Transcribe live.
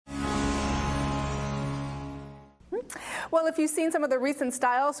Well, if you've seen some of the recent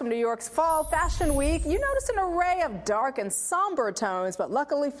styles from New York's Fall Fashion Week, you notice an array of dark and somber tones. But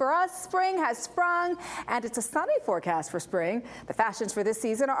luckily for us, spring has sprung, and it's a sunny forecast for spring. The fashions for this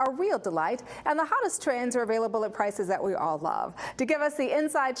season are a real delight, and the hottest trends are available at prices that we all love. To give us the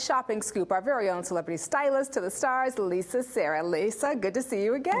inside shopping scoop, our very own celebrity stylist to the stars, Lisa Cera. Lisa, good to see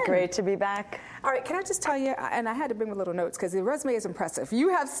you again. Great to be back. All right, can I just tell you, and I had to bring my little notes because the resume is impressive. You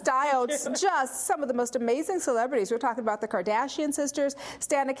have styled just some of the most amazing celebrities. We're talking about the Kardashian sisters,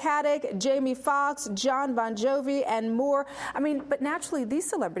 Stana Katic, Jamie Foxx, John Bon Jovi, and more. I mean, but naturally, these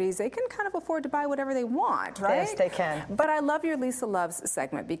celebrities, they can kind of afford to buy whatever they want, right? Yes, they can. But I love your Lisa Loves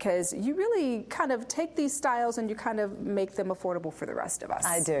segment because you really kind of take these styles and you kind of make them affordable for the rest of us.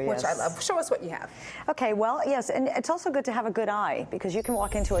 I do, yes. Which I love. Show us what you have. Okay, well, yes, and it's also good to have a good eye because you can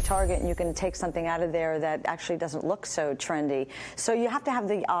walk into a Target and you can take something out of there that actually doesn't look so trendy. So you have to have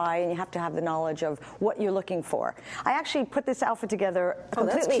the eye and you have to have the knowledge of what you're looking for. I actually put this outfit together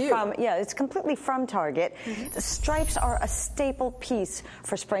completely it's completely from Target. The stripes are a staple piece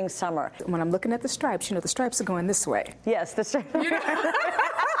for spring, summer. When I'm looking at the stripes, you know, the stripes are going this way. Yes, the stripes.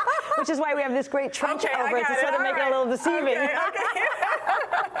 Which is why we have this great trench over it to sort of make it a little deceiving.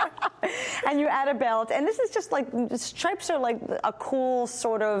 And you add a belt, and this is just like, stripes are like a cool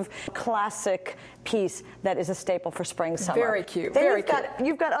sort of classic piece that is a staple for spring, summer. Very cute. Then Very cute.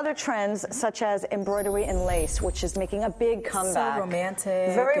 You've got other trends such as embroidery and lace, which is making a big comeback. So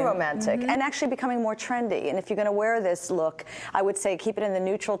romantic. Very romantic, and actually becoming more trendy. And if you're going to wear this look, I would say keep it in the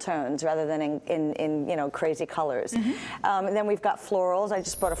neutral tones rather than in you know, crazy colors. And then we've got florals. I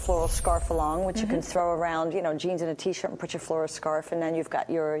just brought a floral scarf along, which you can throw around, you know, jeans and a t-shirt and put your floral scarf, and then you've got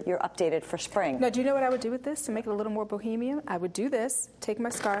your updated for spring. Now, do you know what I would do with this to make it a little more bohemian? I would do this, take my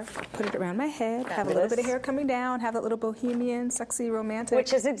scarf, put it around my head, have a little bit of hair coming down, have that little bohemian, sexy, romantic.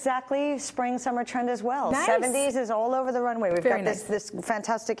 Which is exactly spring, summer trend as well. Nice. 70s is all over the runway. We've got this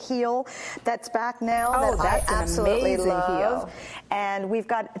fantastic heel that's back now that I absolutely love. Heel. And we've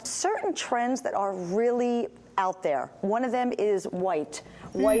got certain trends that are really out there. One of them is white.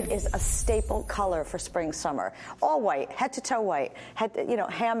 White is a staple color for spring, summer. All white, head to toe white. You know,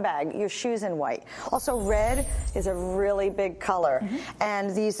 handbag, your shoes in white. Also, red is a really big color.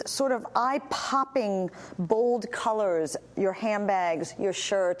 And these sort of eye-popping, bold colors, your handbags, your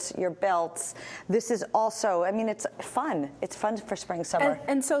shirts, your belts. This is also, I mean, it's fun. It's fun for spring, summer.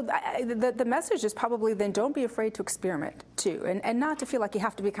 And so the message is probably then don't be afraid to experiment, too. And not to feel like you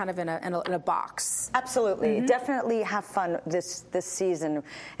have to be kind of in a box. Absolutely. Definitely have fun this season.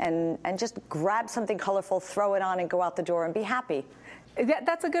 And just grab something colorful, throw it on, and go out the door and be happy.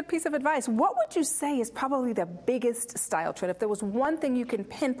 That's a good piece of advice. What would you say is probably the biggest style trend? If there was one thing you can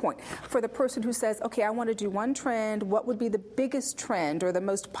pinpoint for the person who says, okay, I want to do one trend, what would be the biggest trend or the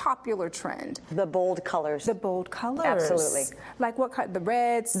most popular trend? The bold colors. The bold colors. Absolutely. Like what kind? The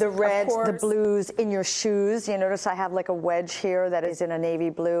reds? The reds, the blues in your shoes. You notice I have like a wedge here that is in a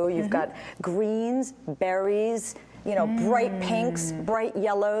navy blue. You've got greens, berries, you know, bright pinks, bright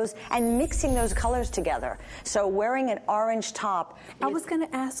yellows, and mixing those colors together. So wearing an orange top. I was going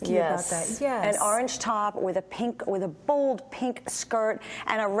to ask you about that. Yes. An orange top with a bold pink skirt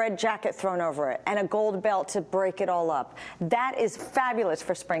and a red jacket thrown over it, and a gold belt to break it all up. That is fabulous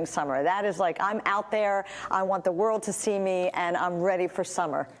for spring, summer. That is like, I'm out there, I want the world to see me, and I'm ready for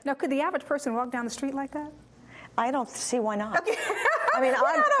summer. Now, could the average person walk down the street like that? I don't see why not. Okay. I mean,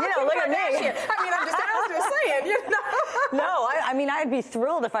 look at me. I mean, I'm just saying, you know. No, I mean, I'd be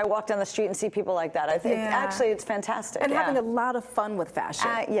thrilled if I walked down the street and see people like that. I think actually it's fantastic. And having a lot of fun with fashion.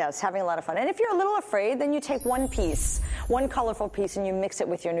 Yes, having a lot of fun. And if you're a little afraid, then you take one piece, one colorful piece, and you mix it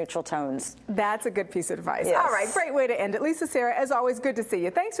with your neutral tones. That's a good piece of advice. Yes. All right, great way to end it. Lisa Cera, as always, good to see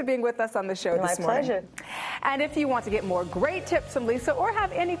you. Thanks for being with us on the show this morning. My pleasure. And if you want to get more great tips from Lisa or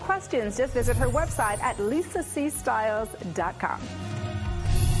have any questions, just visit her website at lisacstyles.com.